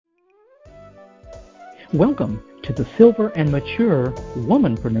Welcome to the Silver and Mature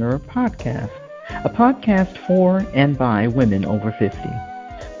Womanpreneur Podcast, a podcast for and by women over 50,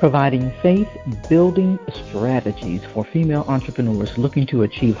 providing faith-building strategies for female entrepreneurs looking to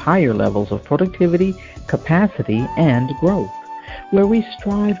achieve higher levels of productivity, capacity, and growth, where we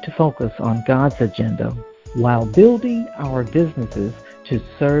strive to focus on God's agenda while building our businesses to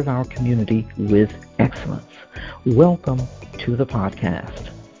serve our community with excellence. Welcome to the podcast.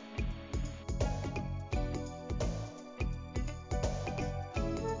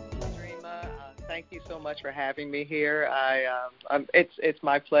 Thank you so much for having me here. It's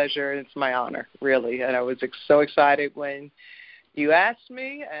my pleasure and it's my honor, really. And I was so excited when you asked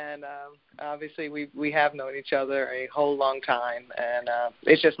me, and obviously we have known each other a whole long time, and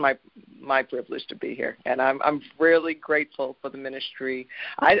it's just my privilege to be here. And I'm really grateful for the ministry.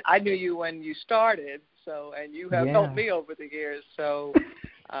 I knew you when you started, and you have helped me over the years. So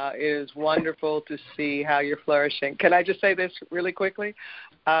it is wonderful to see how you're flourishing. Can I just say this really quickly?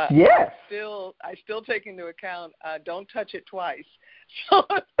 Yes. I still take into account don't touch it twice. So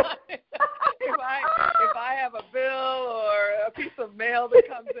if I have a bill or a piece of mail that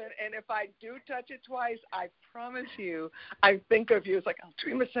comes in, and if I do touch it twice, I promise you, I think of you. It's like,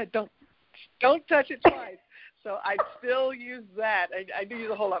 Autry said, don't touch it twice. So I still use that. I do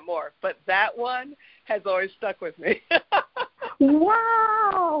use a whole lot more, but that one has always stuck with me.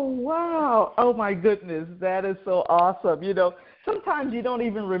 Wow. Oh, my goodness. That is so awesome. You know, sometimes you don't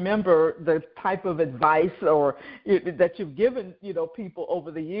even remember the type of advice or that you've given, people over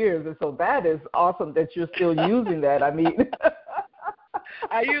the years. And so that is awesome that you're still using that. I mean,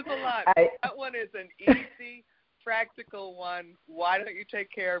 I use a lot. That one is an easy, practical one. Why don't you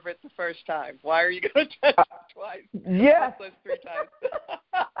take care of it the first time? Why are you going to touch it twice? Yes. Plus 3 times.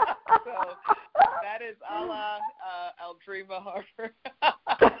 So that is a la Autry Harper.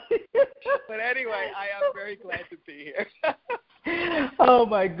 But anyway, I am very glad to be here. Oh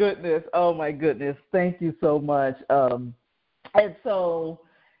my goodness. Thank you so much. And so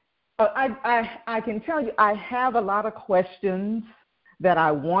I can tell you I have a lot of questions that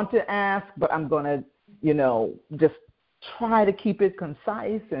I want to ask, but I'm going to, just try to keep it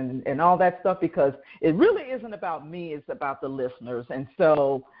concise and all that stuff, because it really isn't about me, it's about the listeners. And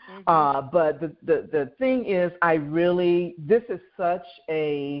so, but the thing is, this is such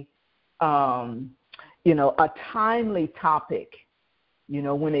a, a timely topic,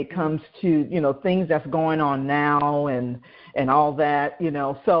 when it comes to, things that's going on now and all that,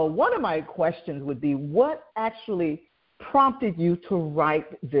 So one of my questions would be, what actually prompted you to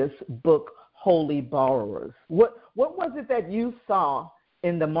write this book, Holy Borrowers? What was it that you saw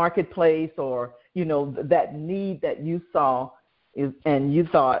in the marketplace, or that need that you saw, and you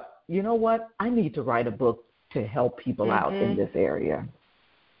thought, you know what, I need to write a book to help people out in this area?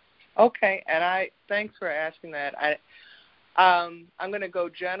 Okay, and thanks for asking that. I'm going to go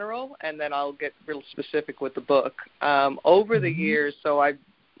general, and then I'll get real specific with the book. Over the years, so I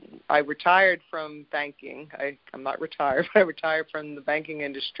retired from banking. I'm not retired, but I retired from the banking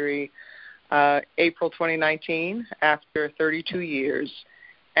industry April 2019 after 32 years.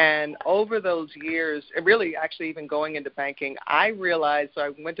 And over those years, really actually even going into banking, I realized, so I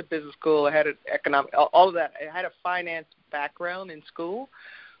went to business school, I had an economic, all of that. I had a finance background in school,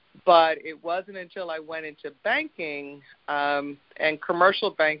 but it wasn't until I went into banking, and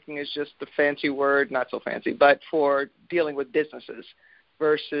commercial banking is just the fancy word, not so fancy, but for dealing with businesses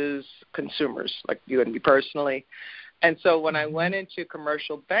versus consumers, like you and me personally. And so when I went into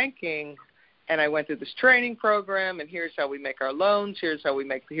commercial banking, and I went through this training program, and here's how we make our loans, here's how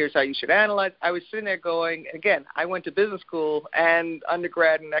you should analyze. I was sitting there going, again, I went to business school and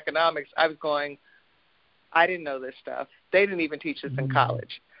undergrad in economics. I was going, I didn't know this stuff. They didn't even teach this in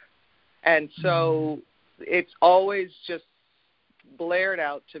college. And so it's always just blared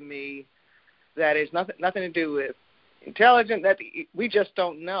out to me that it's nothing to do with intelligence, that we just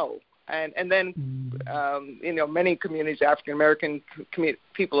don't know. And then, many communities, African American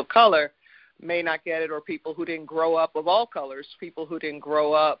people of color, may not get it, or people who didn't grow up, of all colors, people who didn't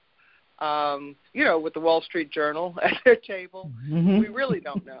grow up, with the Wall Street Journal at their table. We really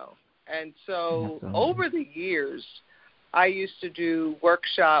don't know. And so over the years, I used to do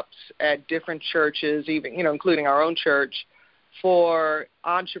workshops at different churches, even, including our own church, for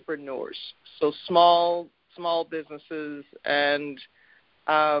entrepreneurs. So small businesses, and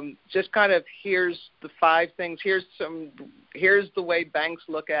just kind of, here's the 5 things, here's the way banks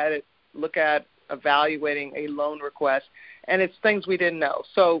look at evaluating a loan request, and it's things we didn't know.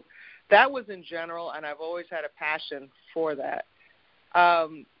 So that was in general, and I've always had a passion for that.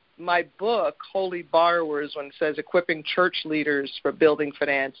 My book, Holy Borrowers, when it says equipping church leaders for building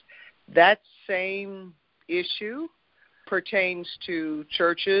finance, that same issue pertains to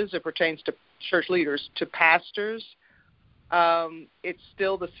churches, it pertains to church leaders, to pastors. It's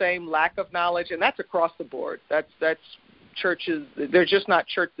still the same lack of knowledge, and that's across the board. That's churches. They're just not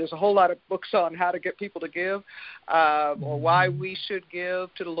church. There's a whole lot of books on how to get people to give, or why we should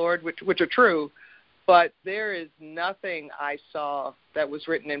give to the Lord, which are true. But there is nothing I saw that was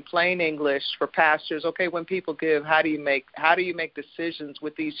written in plain English for pastors. Okay, when people give, how do you make decisions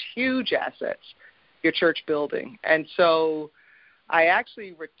with these huge assets, your church building? And so I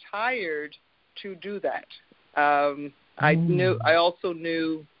actually retired to do that. I also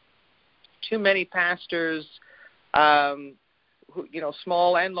knew too many pastors, who,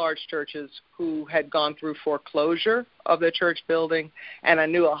 small and large churches, who had gone through foreclosure of their church building, and I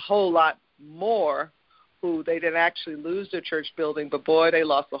knew a whole lot more who they didn't actually lose their church building, but boy, they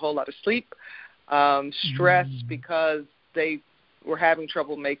lost a whole lot of sleep, stress, because they were having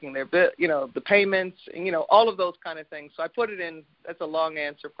trouble making their bill, the payments, and, all of those kind of things. So I put it in. That's a long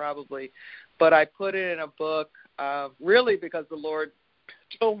answer probably, but I put it in a book, really because the Lord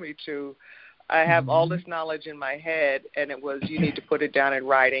told me to. I have all this knowledge in my head, and it was, you need to put it down in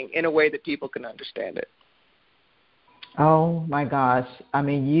writing in a way that people can understand it. Oh, my gosh. I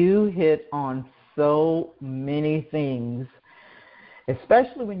mean, you hit on so many things,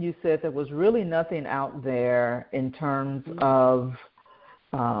 especially when you said there was really nothing out there in terms of,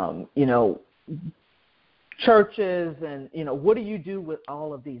 churches and, what do you do with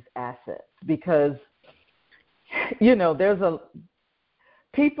all of these assets? Because, there's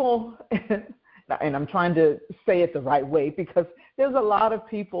people, and I'm trying to say it the right way, because there's a lot of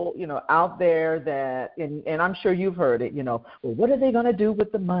people, out there that, and I'm sure you've heard it, well, what are they going to do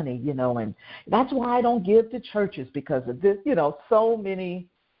with the money, and that's why I don't give to churches because of this, so many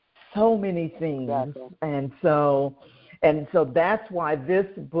things. Exactly. And so that's why this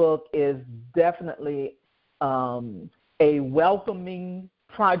book is definitely a welcoming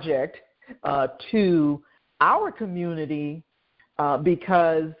project to our community,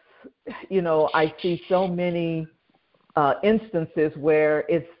 because I see so many instances where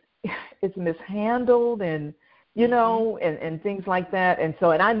it's mishandled and and things like that, and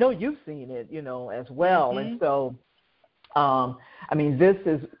I know you've seen it as well, and so I mean, this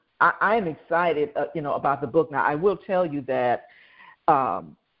is I'm excited about the book. Now I will tell you that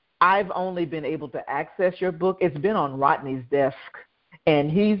I've only been able to access your book. It's been on Rodney's desk,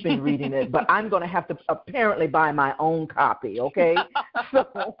 and he's been reading it, but I'm going to have to apparently buy my own copy, okay?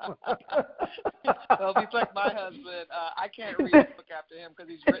 Well, he's like my husband. I can't read the book after him because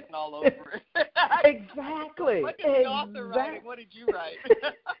he's written all over it. Exactly. What did the author write? What did you write?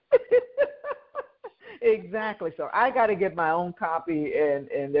 Exactly. So I got to get my own copy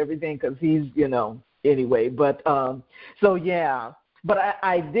and everything because he's, anyway. But so, yeah. But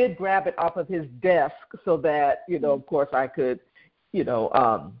I did grab it off of his desk so that, of course I could,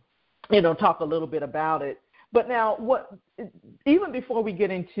 talk a little bit about it. But now, even before we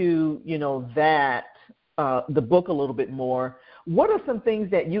get into, that, the book a little bit more, what are some things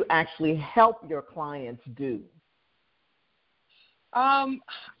that you actually help your clients do? I'm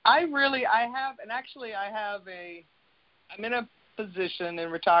in a position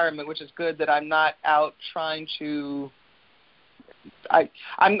in retirement, which is good, that I'm not out trying to,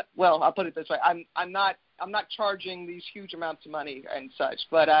 I'll put it this way. I'm not charging these huge amounts of money and such,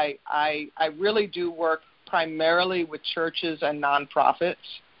 but I really do work primarily with churches and nonprofits.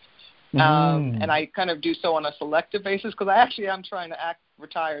 And I kind of do so on a selective basis because I actually am trying to act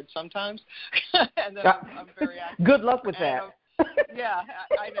retired sometimes. And then I'm very active. Good luck with that. Yeah,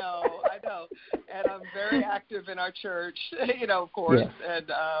 I know. And I'm very active in our church, of course. Yes.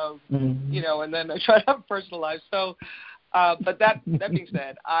 And, and then I try to have a personal life. So, but that being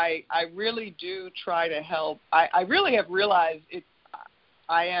said, I really do try to help. I really have realized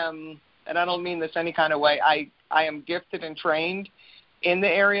I am, and I don't mean this any kind of way, I am gifted and trained in the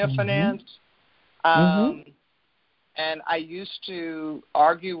area of finance. And I used to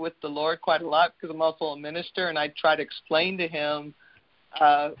argue with the Lord quite a lot because I'm also a minister, and I try to explain to him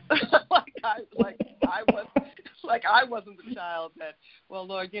like I wasn't the child that, well,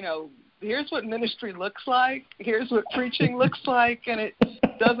 Lord, here's what ministry looks like, here's what preaching looks like, and it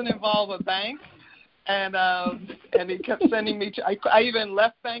doesn't involve a bank. And he kept sending me to. I even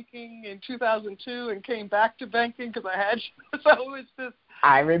left banking in 2002 and came back to banking because I had. So it was just.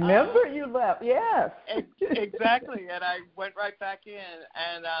 I remember you left. Yes. Exactly, and I went right back in.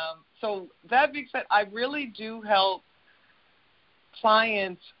 And so that being said, I really do help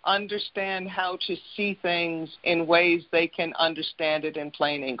clients understand how to see things in ways they can understand it in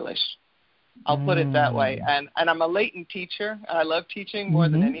plain English. I'll put it that way. And I'm a latent teacher. I love teaching more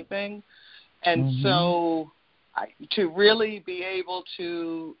than anything. And so to really be able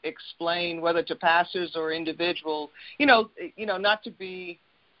to explain, whether to pastors or individuals, not to be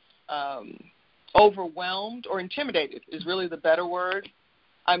overwhelmed or intimidated is really the better word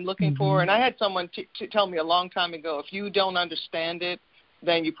I'm looking for. And I had someone tell me a long time ago, if you don't understand it,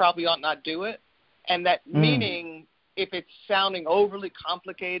 then you probably ought not do it. And that meaning, if it's sounding overly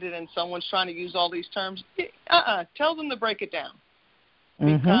complicated and someone's trying to use all these terms, tell them to break it down.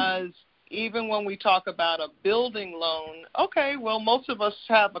 Because even when we talk about a building loan, okay, well, most of us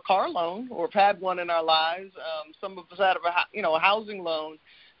have a car loan or have had one in our lives. Some of us have a housing loan.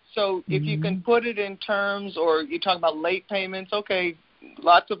 So if you can put it in terms, or you talk about late payments, okay,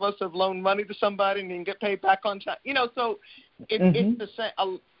 lots of us have loaned money to somebody and then get paid back on time. So it's the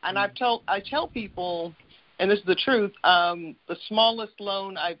same. And I tell people, and this is the truth, the smallest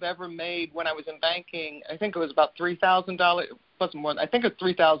loan I've ever made when I was in banking, I think it was about $3,000. It wasn't more. I think it's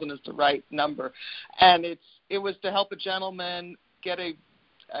 $3,000 is the right number, and it was to help a gentleman get a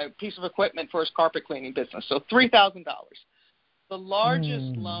piece of equipment for his carpet cleaning business. So $3,000. The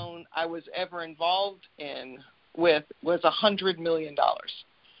largest loan I was ever involved with was $100 million.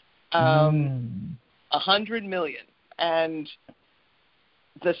 $100 million, and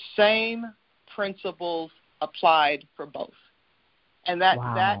the same principles applied for both. And that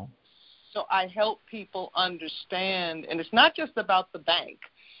so I help people understand, and it's not just about the bank.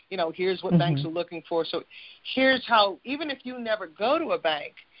 Here's what banks are looking for. So here's how, even if you never go to a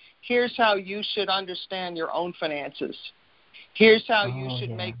bank, here's how you should understand your own finances. Here's how you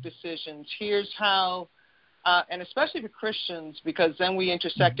should make decisions. Here's how, and especially for Christians, because then we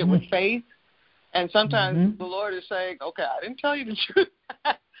intersect it with faith. And sometimes the Lord is saying, okay, I didn't tell you the truth.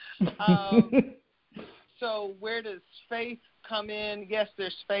 So where does faith come in? Yes,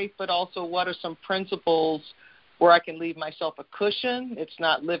 there's faith, but also what are some principles where I can leave myself a cushion? It's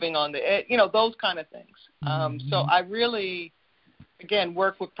not living on the edge, those kind of things. So I really, again,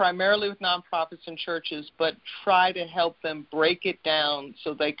 work primarily with nonprofits and churches, but try to help them break it down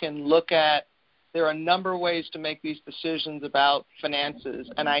so they can look at, there are a number of ways to make these decisions about finances,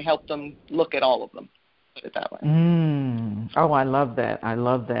 and I help them look at all of them, put it that way. Oh, I love that. I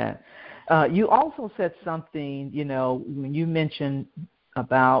love that. You also said something, when you mentioned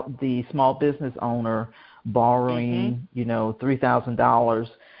about the small business owner borrowing, $3,000.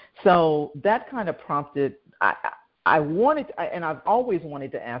 So that kind of prompted, I wanted, and I've always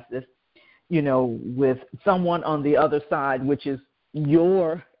wanted to ask this, with someone on the other side, which is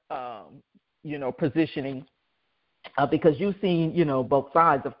your, positioning, because you've seen, both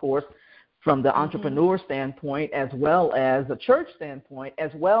sides, of course, from the entrepreneur standpoint, as well as the church standpoint,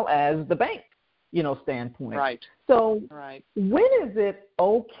 as well as the bank, standpoint. Right. So when is it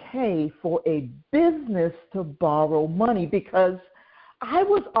okay for a business to borrow money? Because I've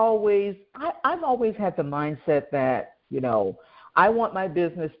always had the mindset that, I want my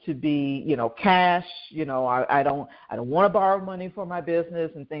business to be, cash, I don't want to borrow money for my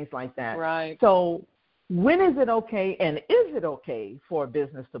business and things like that. Right. So when is it okay, and is it okay for a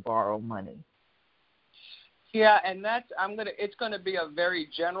business to borrow money? Yeah, and it's going to be a very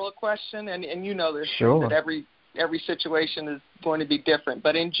general question, and there's that every situation is going to be different.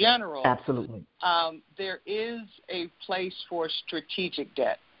 But in general, absolutely, there is a place for strategic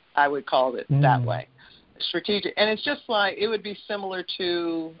debt. I would call it that way, strategic, and it's just like it would be similar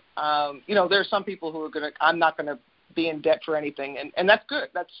to, there are some people who are I'm not going to be in debt for anything, and that's good.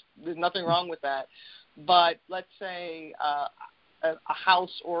 There's nothing wrong with that. But let's say a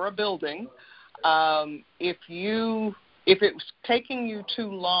house or a building, if it was taking you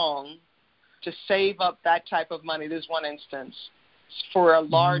too long to save up that type of money, there's one instance, for a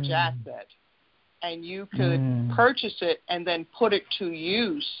large asset, and you could purchase it and then put it to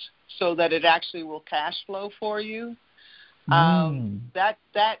use so that it actually will cash flow for you, that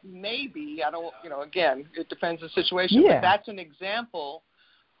may be, again, it depends on the situation, but that's an example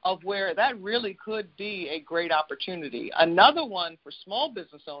of where that really could be a great opportunity. Another one for small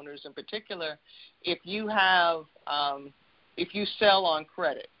business owners in particular, if you sell on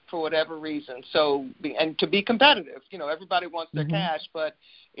credit for whatever reason, and to be competitive, everybody wants their cash, but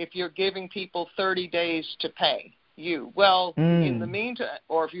if you're giving people 30 days to pay you, in the meantime,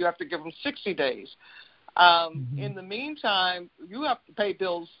 or if you have to give them 60 days, in the meantime, you have to pay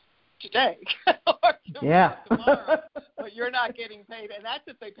bills today or tomorrow, but you're not getting paid, and that's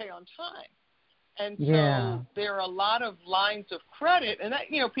if they pay on time. And so there are a lot of lines of credit, and that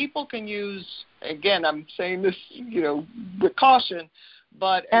people can use. Again, I'm saying this with caution,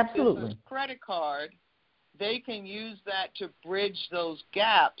 but a business credit card, they can use that to bridge those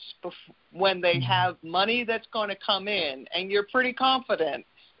gaps when they have money that's going to come in, and you're pretty confident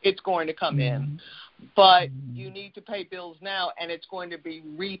it's going to come in. But you need to pay bills now, and it's going to be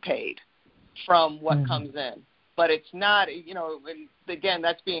repaid from what comes in. But it's not, and again,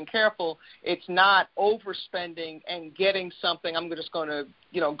 that's being careful. It's not overspending and getting something. I'm just going to,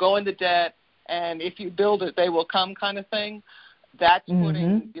 go into debt, and if you build it, they will come kind of thing. That's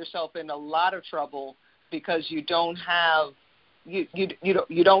putting yourself in a lot of trouble because you don't have, you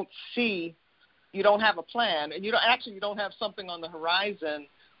don't see, you don't have a plan, and you don't have something on the horizon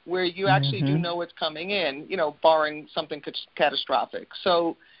where you actually do know what's coming in, barring something catastrophic.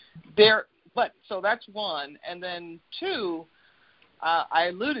 So so that's one. And then two, I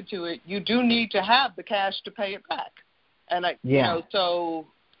alluded to it, you do need to have the cash to pay it back. And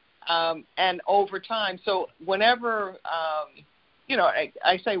and over time, so whenever,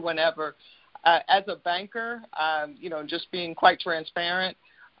 I say whenever, as a banker, just being quite transparent,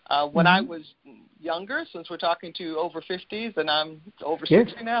 when I was younger, since we're talking to over 50s and I'm over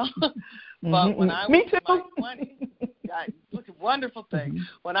 60 now, but when I was in my 20s, look, a wonderful thing.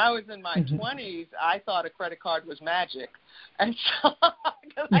 When I was in my 20s, I thought a credit card was magic. And so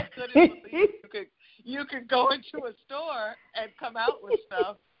because I couldn't believe you could go into a store and come out with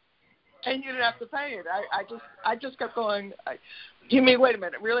stuff and you didn't have to pay it. I just kept going, you mean, wait a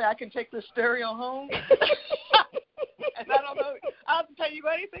minute, really? I can take this stereo home? And I don't know, I don't have to pay you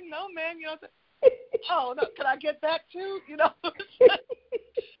anything? No, man. Oh, no, can I get that too?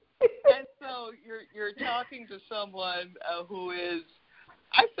 And so you're talking to someone who is,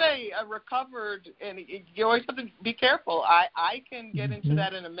 I say, recovered, and you always have to be careful. I can get into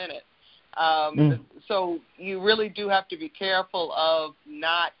that in a minute. So you really do have to be careful of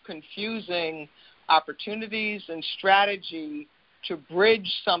not confusing opportunities and strategy to bridge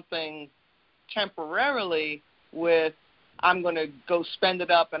something temporarily with, I'm going to go spend it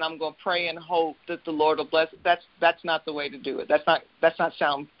up and I'm going to pray and hope that the Lord will bless it. That's not the way to do it. That's not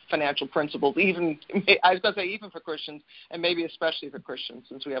sound financial principles. Even I was going to say even for Christians, and maybe especially for Christians,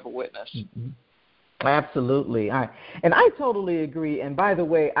 since we have a witness. Absolutely. I totally agree. And by the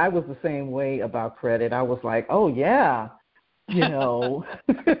way, I was the same way about credit. I was like, oh yeah,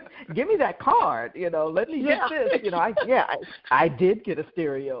 give me that card, let me get this, I did get a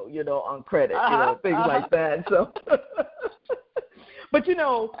stereo, on credit, things like that. So, but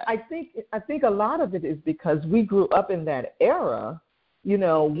I think a lot of it is because we grew up in that era,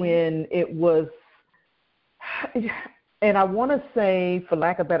 when it was, and I want to say, for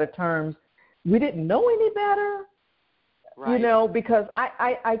lack of better terms, we didn't know any better. Right. Because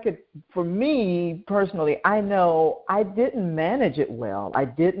I could, for me personally, I know I didn't manage it well. I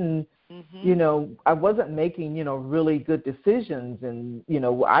didn't, I wasn't making, really good decisions. And,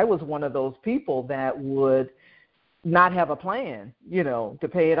 I was one of those people that would not have a plan, to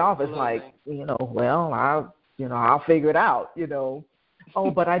pay it off. Absolutely. It's like, well, I'll figure it out, Oh,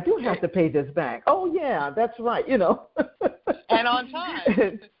 but I do have to pay this back. Oh, yeah, that's right, And on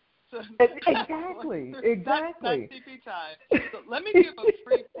time. Exactly. That's CP time. So let me give a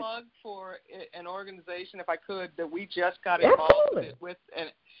free plug for an organization, if I could, that we just got involved with,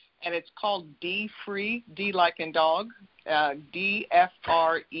 and it's called D-Free, D like in dog, DFREE.org.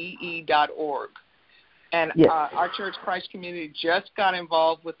 And our church, Christ Community, just got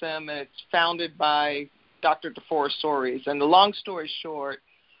involved with them, and it's founded by Dr. DeForest Soares. And the long story short,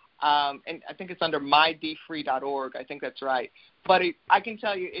 and I think it's under mydfree.org. I think that's right. But I can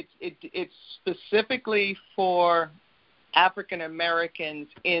tell you it's specifically for African Americans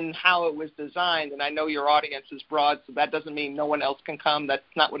in how it was designed. And I know your audience is broad, so that doesn't mean no one else can come. That's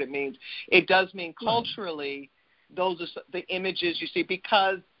not what it means. It does mean culturally, those are the images you see,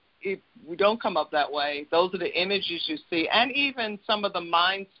 because if we don't come up that way, those are the images you see, and even some of the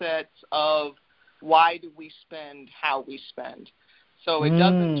mindsets of why do we spend how we spend. So it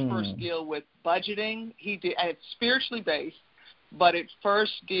doesn't first deal with budgeting. And it's spiritually based, but it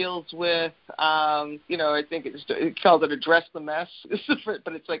first deals with, I think it calls it address the mess,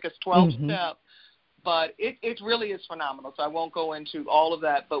 but it's like a 12-step. But it really is phenomenal. So I won't go into all of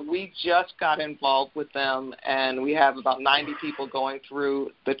that, but we just got involved with them, and we have about 90 people going through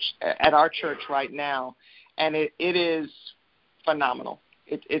at our church right now, and it is phenomenal.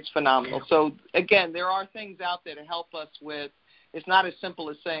 It's phenomenal. So, again, there are things out there to help us with. It's not as simple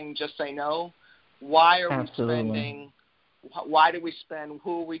as saying just say no. Why are we spending? Why do we spend?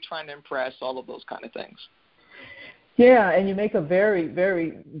 Who are we trying to impress? All of those kind of things. Yeah, and you make a very,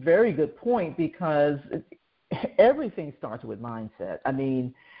 very, very good point, because everything starts with mindset. I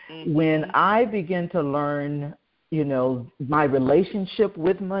mean, when I begin to learn, my relationship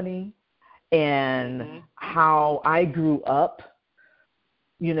with money and how I grew up,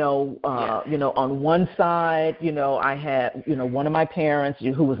 on one side, I had, one of my parents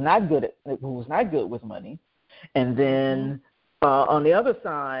who was not good with money. And then on the other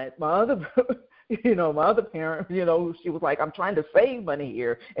side, my other my other parent, she was like, I'm trying to save money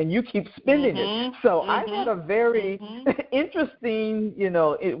here, and you keep spending it. So I had a very interesting,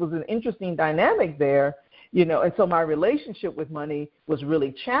 it was an interesting dynamic there, and so my relationship with money was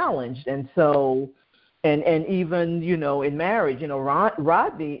really challenged. And so, and even, in marriage,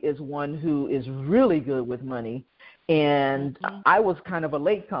 Rodney is one who is really good with money. And I was kind of a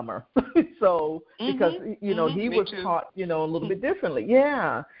latecomer, so because he was taught a little bit differently,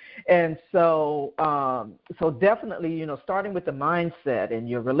 and so so definitely starting with the mindset and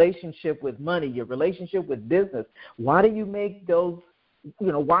your relationship with money, your relationship with business. Why do you make those?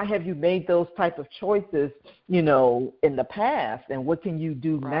 Why have you made those type of choices? In the past, and what can you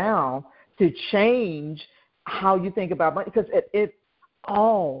do now to change how you think about money? Because it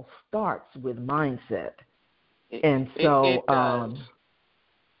all starts with mindset. And so,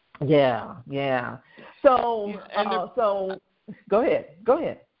 So, so go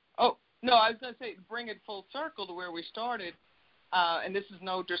ahead. Oh, no, I was going to say, bring it full circle to where we started. And this is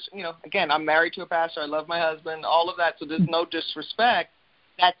again, I'm married to a pastor. I love my husband, all of that. So there's no disrespect.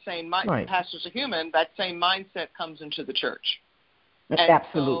 That same pastors are human. That same mindset comes into the church. And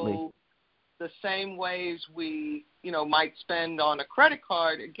absolutely. So the same ways we, might spend on a credit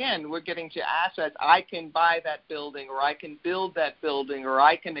card, again, we're getting to assets. I can buy that building, or I can build that building, or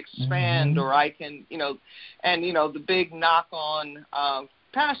I can expand, or I can, and, the big knock on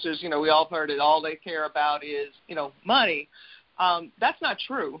pastors, we all heard it, all they care about is, money. That's not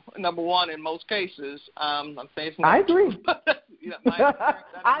true, number one, in most cases. I'm saying it's not I agree. True.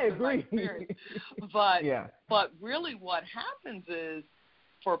 I agree. But really what happens is,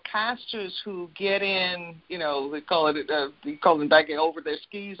 for pastors who get in, they call them back over their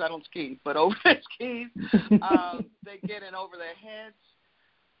skis. I don't ski, but over their skis, they get in over their heads.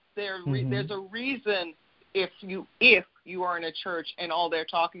 There's a reason if you are in a church and all they're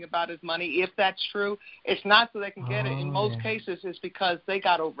talking about is money. If that's true, it's not so they can get it. In most cases, it's because they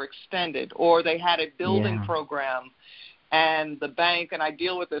got overextended, or they had a building program, and the bank, and I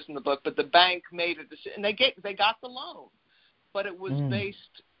deal with this in the book, but the bank made a decision, and they got the loan. But it was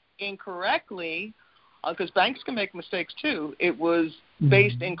based incorrectly, because banks can make mistakes too. It was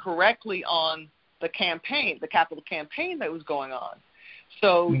based incorrectly on the capital campaign that was going on.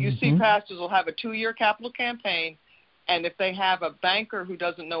 So you see pastors will have a 2-year capital campaign, and if they have a banker who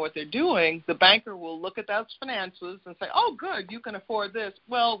doesn't know what they're doing, the banker will look at those finances and say, oh, good, you can afford this.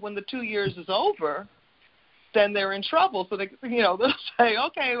 Well, when the 2 years is over, then they're in trouble. So they'll say,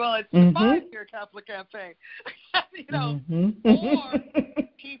 okay, well, it's a 5-year capital campaign, or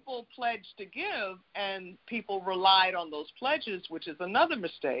people pledged to give and people relied on those pledges, which is another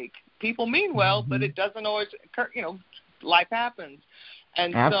mistake. People mean well, but it doesn't always occur. Life happens,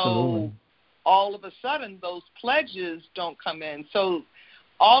 and so all of a sudden those pledges don't come in. So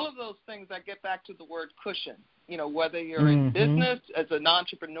all of those things, I get back to the word cushion. Whether you're in business as an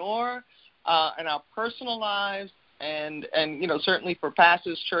entrepreneur, in our personal lives, and certainly for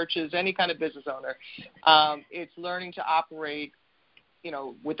pastors, churches, any kind of business owner, it's learning to operate,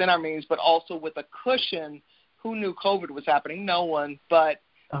 within our means, but also with a cushion. Who knew COVID was happening? No one, but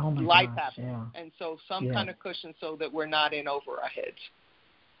life happened. Yeah. And so some kind of cushion so that we're not in over our heads.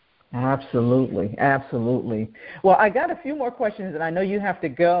 Absolutely. Well, I got a few more questions, and I know you have to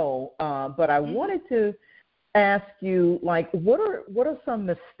go, but I wanted to ask you, what are some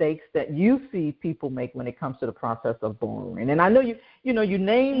mistakes that you see people make when it comes to the process of borrowing? And I know you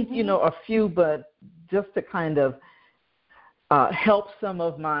named a few, but just to kind of help some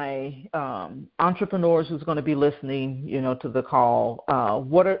of my entrepreneurs who's going to be listening, to the call,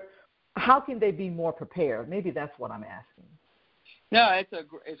 how can they be more prepared? Maybe that's what I'm asking. No,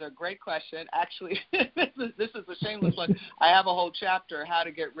 it's a great question. Actually, this is a shameless one. I have a whole chapter, how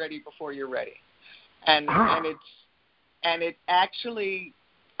to get ready before you're ready. And it's actually,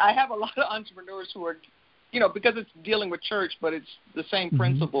 I have a lot of entrepreneurs who are, because it's dealing with church, but it's the same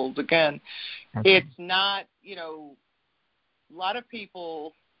principles again. Okay. It's not, a lot of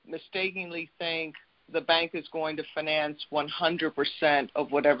people mistakenly think the bank is going to finance 100%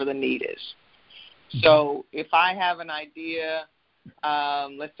 of whatever the need is. So if I have an idea,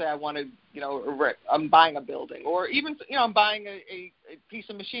 let's say I want to, I'm buying a building, or even, I'm buying a piece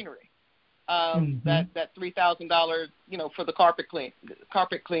of machinery. That $3,000, for the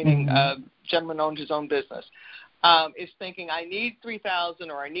carpet cleaning, gentleman owns his own business, is thinking I need $3,000,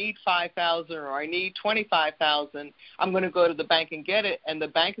 or I need $5,000, or I need $25,000. I'm going to go to the bank and get it, and the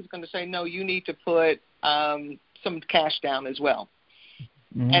bank is going to say, no, you need to put some cash down as well.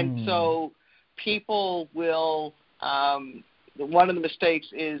 And so people will, one of the mistakes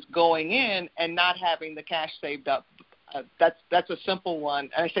is going in and not having the cash saved up. That's a simple one.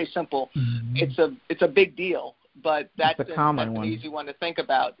 And I say simple. It's a big deal, but that's an easy one to think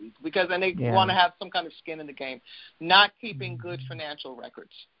about, because then they want to have some kind of skin in the game. Not keeping good financial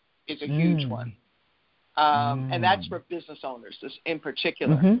records is a huge one. And that's for business owners in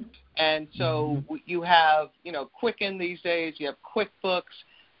particular. And so you have, Quicken these days, you have QuickBooks,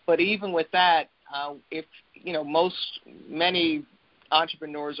 but even with that, if, many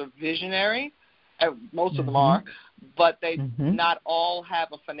entrepreneurs are visionary, most of them are, but they not all have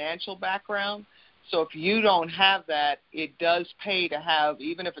a financial background. So if you don't have that, it does pay to have,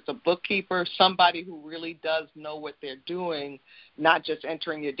 even if it's a bookkeeper, somebody who really does know what they're doing, not just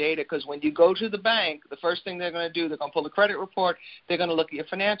entering your data. Because when you go to the bank, the first thing they're going to do, they're going to pull a credit report, they're going to look at your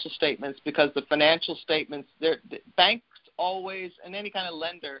financial statements, because the financial statements, the banks always, and any kind of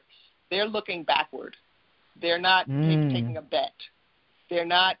lender, they're looking backward. They're not taking a bet.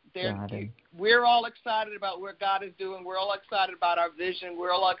 We're all excited about where God is doing. We're all excited about our vision.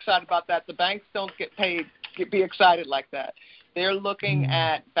 We're all excited about that. The banks don't get paid to be excited like that. They're looking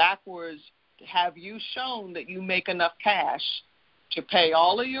at backwards. Have you shown that you make enough cash to pay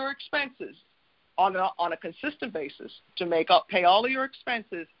all of your expenses on a consistent basis, to pay all of your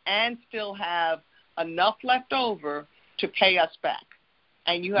expenses and still have enough left over to pay us back?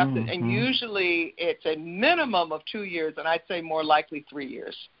 And you have to, and usually it's a minimum of 2 years, and I'd say more likely 3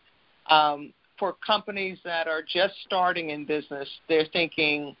 years. For companies that are just starting in business, they're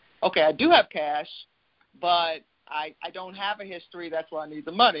thinking, okay, I do have cash, but I don't have a history. That's why I need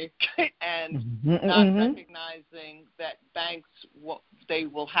the money. And not recognizing that banks, they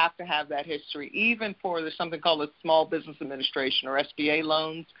will have to have that history, even for there's something called a Small Business Administration or SBA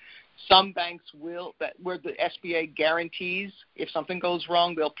loans. Some banks will, where the SBA guarantees if something goes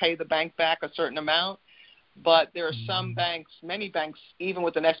wrong, they'll pay the bank back a certain amount. But there are some banks, many banks, even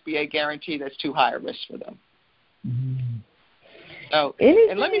with an SBA guarantee, that's too high a risk for them. So,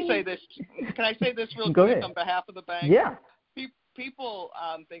 and let me say this. Can I say this real quick on behalf of the bank? Yeah. People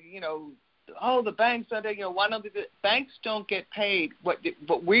think, the banks are, banks don't get paid. What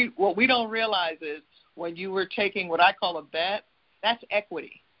we don't realize is when you were taking what I call a bet, that's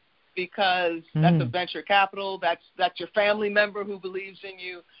equity. Because that's a venture capital, that's your family member who believes in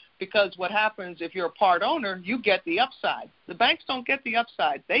you. Because what happens if you're a part owner, you get the upside. The banks don't get the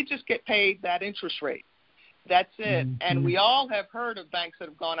upside. They just get paid that interest rate. That's it. And we all have heard of banks that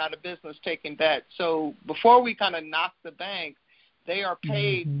have gone out of business taking debt. So before we kind of knock the bank, they are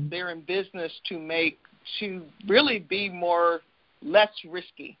paid, they're in business to really be less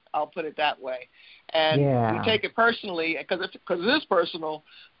risky, I'll put it that way. And we take it personally because it is personal,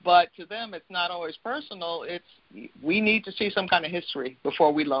 but to them it's not always personal. We need to see some kind of history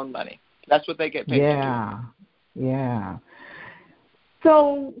before we loan money. That's what they get paid to do. Yeah.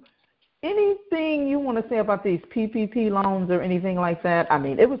 So anything you want to say about these PPP loans or anything like that? I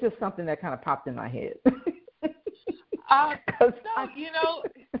mean, it was just something that kind of popped in my head. You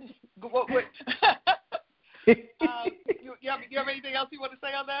have anything else you want to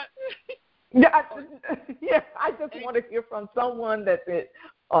say on that? I just want to hear from someone that's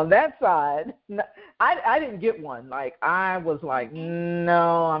on that side. I didn't get one. Like I was like,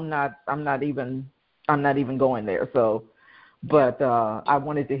 no, I'm not even going there. So, but I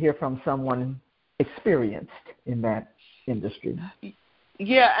wanted to hear from someone experienced in that industry.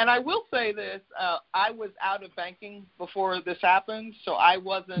 Yeah, and I will say this. I was out of banking before this happened, so I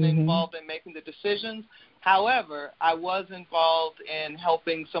wasn't involved in making the decisions. However, I was involved in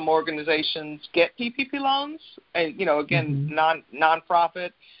helping some organizations get PPP loans, and, again,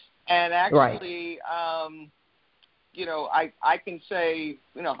 nonprofit. And actually, I can say,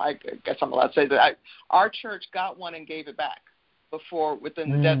 I guess I'm allowed to say that our church got one and gave it back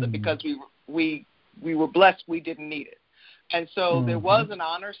within the deadline because we were blessed we didn't need it. And so there was an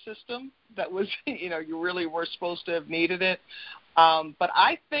honor system that was, you really were supposed to have needed it. But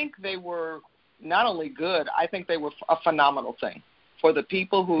I think they were not only good, I think they were a phenomenal thing for the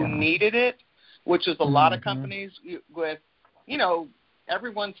people who needed it, which is a lot of companies with,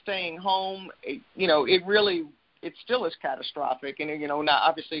 everyone staying home. It still is catastrophic. And, now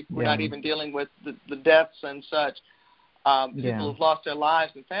obviously we're not even dealing with the deaths and such. People who've lost their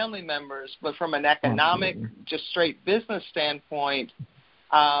lives and family members, but from an economic, just straight business standpoint,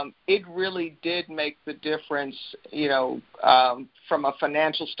 it really did make the difference, from a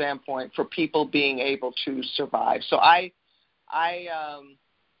financial standpoint for people being able to survive. So I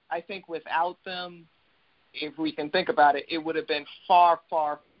think without them, if we can think about it, it would have been far,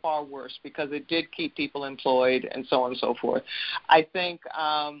 far, far worse because it did keep people employed and so on and so forth. I think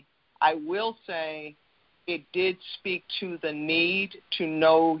I will say it did speak to the need to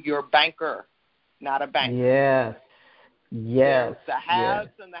know your banker, not a bank. Yes. Yes. The haves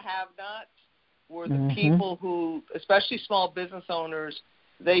and the have-nots were the people who, especially small business owners,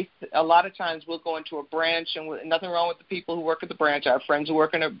 they a lot of times will go into a branch, and nothing wrong with the people who work at the branch. I have friends who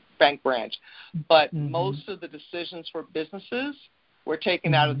work in a bank branch. But most of the decisions for businesses were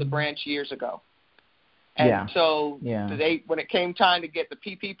taken out of the branch years ago. And so when it came time to get the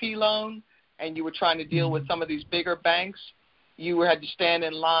PPP loan and you were trying to deal with some of these bigger banks, you had to stand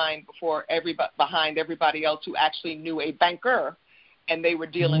in line behind everybody else who actually knew a banker, and they were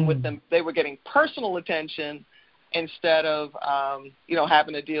dealing with them. They were getting personal attention instead of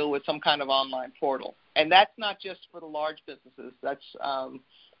having to deal with some kind of online portal. And that's not just for the large businesses. That's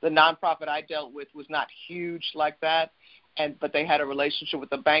the nonprofit I dealt with was not huge like that, but they had a relationship with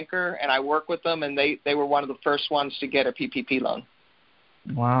the banker, and I worked with them, and they were one of the first ones to get a PPP loan.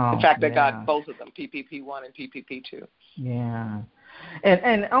 Wow. In fact, they got both of them, PPP 1 and PPP 2. Yeah.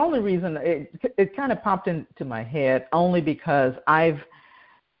 And the only reason it kind of popped into my head only because I've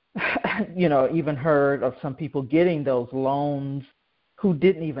even heard of some people getting those loans who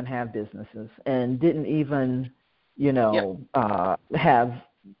didn't even have businesses and didn't even have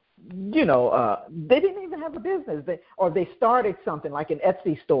they didn't even have a business, they started something like an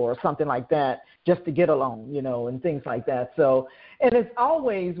Etsy store or something like that just to get a loan, and things like that. So, and it's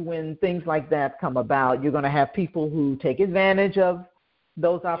always when things like that come about, you're going to have people who take advantage of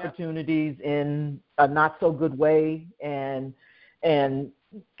those opportunities in a not so good way, and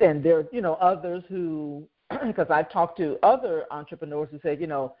there others who, because I've talked to other entrepreneurs who said,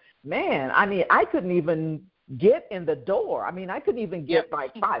 man, I mean, I couldn't even get in the door. I mean, I couldn't even get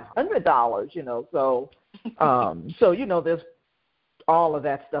like $500, so there's all of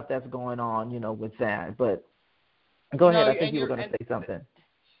that stuff that's going on, with that. But go ahead. I think you were going to say something.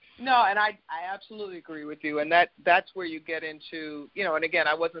 No, and I absolutely agree with you, and that's where you get into, and again,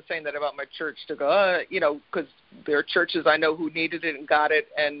 I wasn't saying that about my church to go, because there are churches I know who needed it and got it,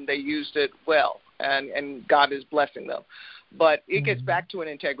 and they used it well, and God is blessing them. But it gets back to an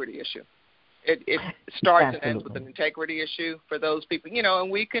integrity issue. It starts and ends with an integrity issue for those people,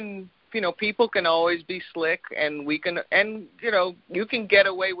 and we can, people can always be slick, and we can, and, you can get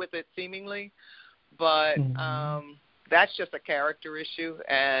away with it seemingly, but that's just a character issue,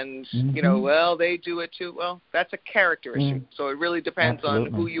 and, they do it too. Well, that's a character issue, so it really depends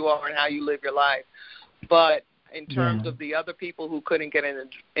on who you are and how you live your life. But in terms of the other people who couldn't get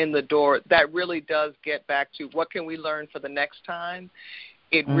in the door, that really does get back to what can we learn for the next time.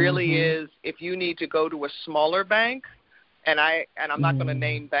 It really is, if you need to go to a smaller bank, and I'm not going to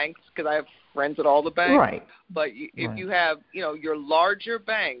name banks because I have friends at all the banks, right. But if you have, your larger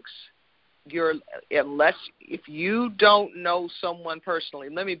banks, unless if you don't know someone personally,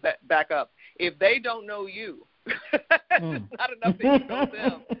 let me back up. If they don't know you, it's not enough that you know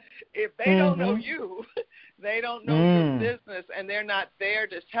them. If they don't know you, they don't know your business, and they're not there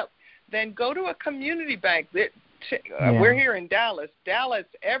to help, then go to a community bank. We're here in Dallas.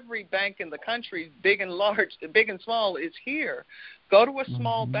 Every bank in the country, big and large, big and small, is here. Go to a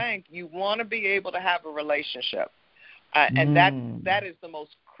small bank. You want to be able to have a relationship, and that is the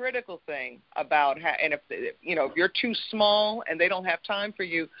most critical thing about. And if you're too small and they don't have time for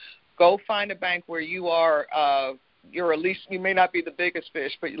you, go find a bank where you are. You're at least, you may not be the biggest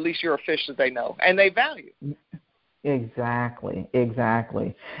fish, but at least you're a fish that they know and they value. Exactly.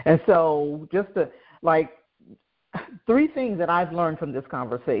 And so, just three things that I've learned from this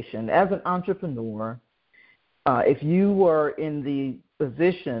conversation. As an entrepreneur, if you were in the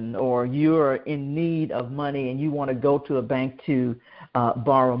position or you're in need of money and you want to go to a bank to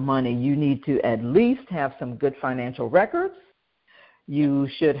borrow money, you need to at least have some good financial records. You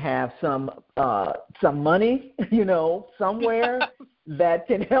should have some money, somewhere that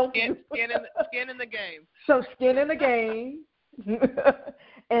can help you. Skin in the game. Some skin in the game.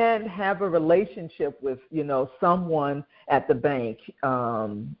 And have a relationship with, someone at the bank,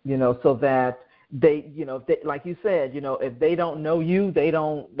 so that they, like you said, if they don't know you, they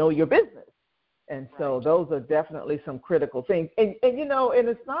don't know your business. And so those are definitely some critical things. And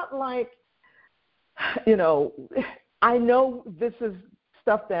it's not like, I know this is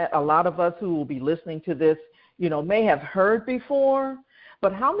stuff that a lot of us who will be listening to this, may have heard before,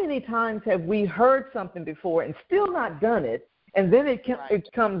 but how many times have we heard something before and still not done it? And then it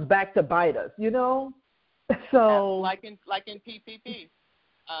comes back to bite us, So like in PPP,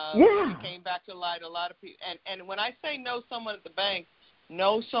 it came back to light. A lot of people, and when I say know someone at the bank,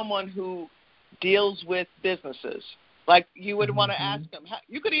 know someone who deals with businesses. Like you would want to ask them.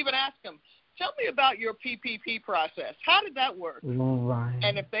 You could even ask them, tell me about your PPP process. How did that work? Right.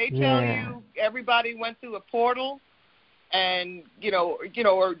 And if they tell you everybody went through a portal, and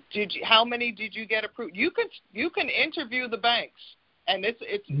or how many did you get approved? You can interview the banks, and that's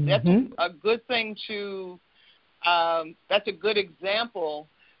a good thing to. That's a good example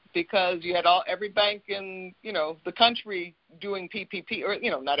because you had every bank in the country doing PPP, or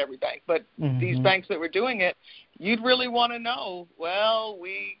not every bank, but these banks that were doing it. You'd really want to know. Well,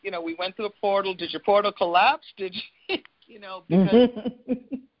 we went through a portal. Did your portal collapse? Did you because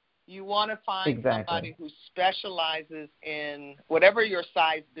you want to find somebody who specializes in whatever your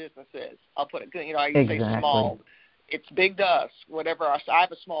size business is. I'll put it. I say small. It's big to us. Whatever I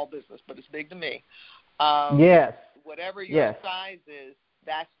have a small business, but it's big to me. Yes. Whatever your size is,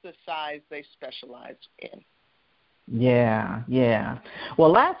 that's the size they specialize in. Yeah, yeah.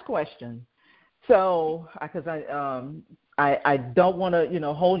 Well, last question. So, because I don't want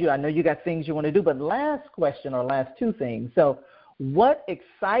to, hold you. I know you got things you want to do, but last question or last two things. So, what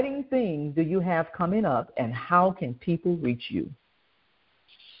exciting things do you have coming up, and how can people reach you?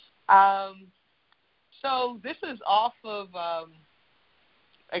 So this is off of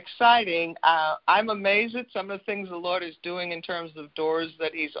exciting. I'm amazed at some of the things the Lord is doing in terms of doors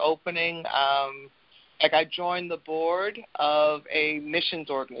that he's opening. Like I joined the board of a missions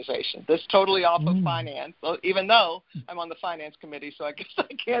organization. This totally off of finance, even though I'm on the finance committee, so I guess I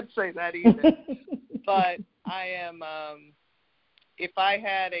can't say that either. But I am, if I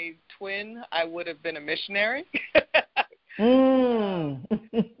had a twin, I would have been a missionary. And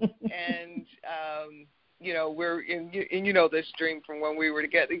we're in, this dream from when we were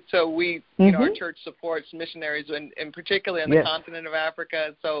together. So we, our church supports missionaries, and particularly on the continent of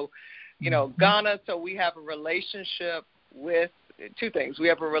Africa. So, Ghana. So we have a relationship with two things. We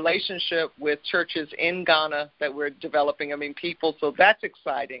have a relationship with churches in Ghana that we're developing. People. So that's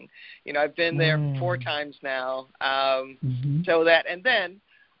exciting. I've been there 4 times now. So that, and then.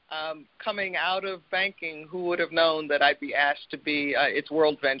 Coming out of banking, who would have known that I'd be asked to be it's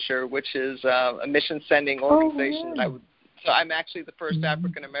World Venture, which is a mission-sending organization. So I'm actually the first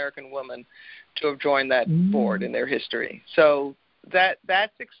African-American woman to have joined that board in their history. So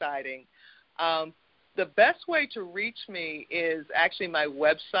that's exciting. The best way to reach me is actually my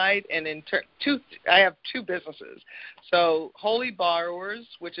website, and I have 2 businesses. So Holy Borrowers,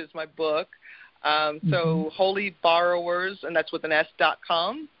 which is my book. So Holy Borrowers, and that's with an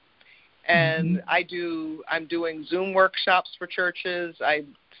S.com. And I'm doing Zoom workshops for churches.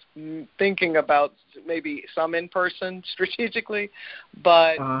 I'm thinking about maybe some in person strategically,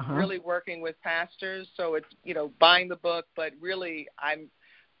 but really working with pastors. So it's, buying the book, but really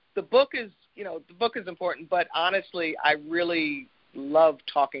the book is important, but honestly, I really love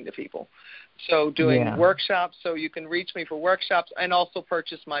talking to people. So doing workshops, so you can reach me for workshops and also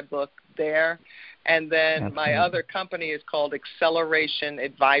purchase my book there. And then my other company is called Acceleration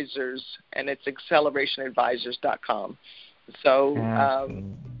Advisors, and it's accelerationadvisors.com. So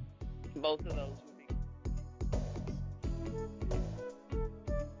both of those would be.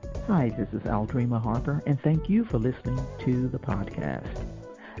 Hi, this is Autry Harper, and thank you for listening to the podcast.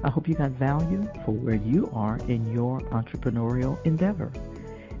 I hope you got value for where you are in your entrepreneurial endeavor.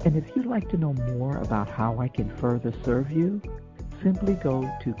 And if you'd like to know more about how I can further serve you, simply go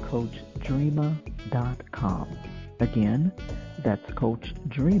to CoachDreama.com. Again, that's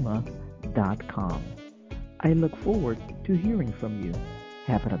CoachDreama.com. I look forward to hearing from you.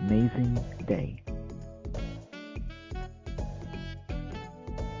 Have an amazing day.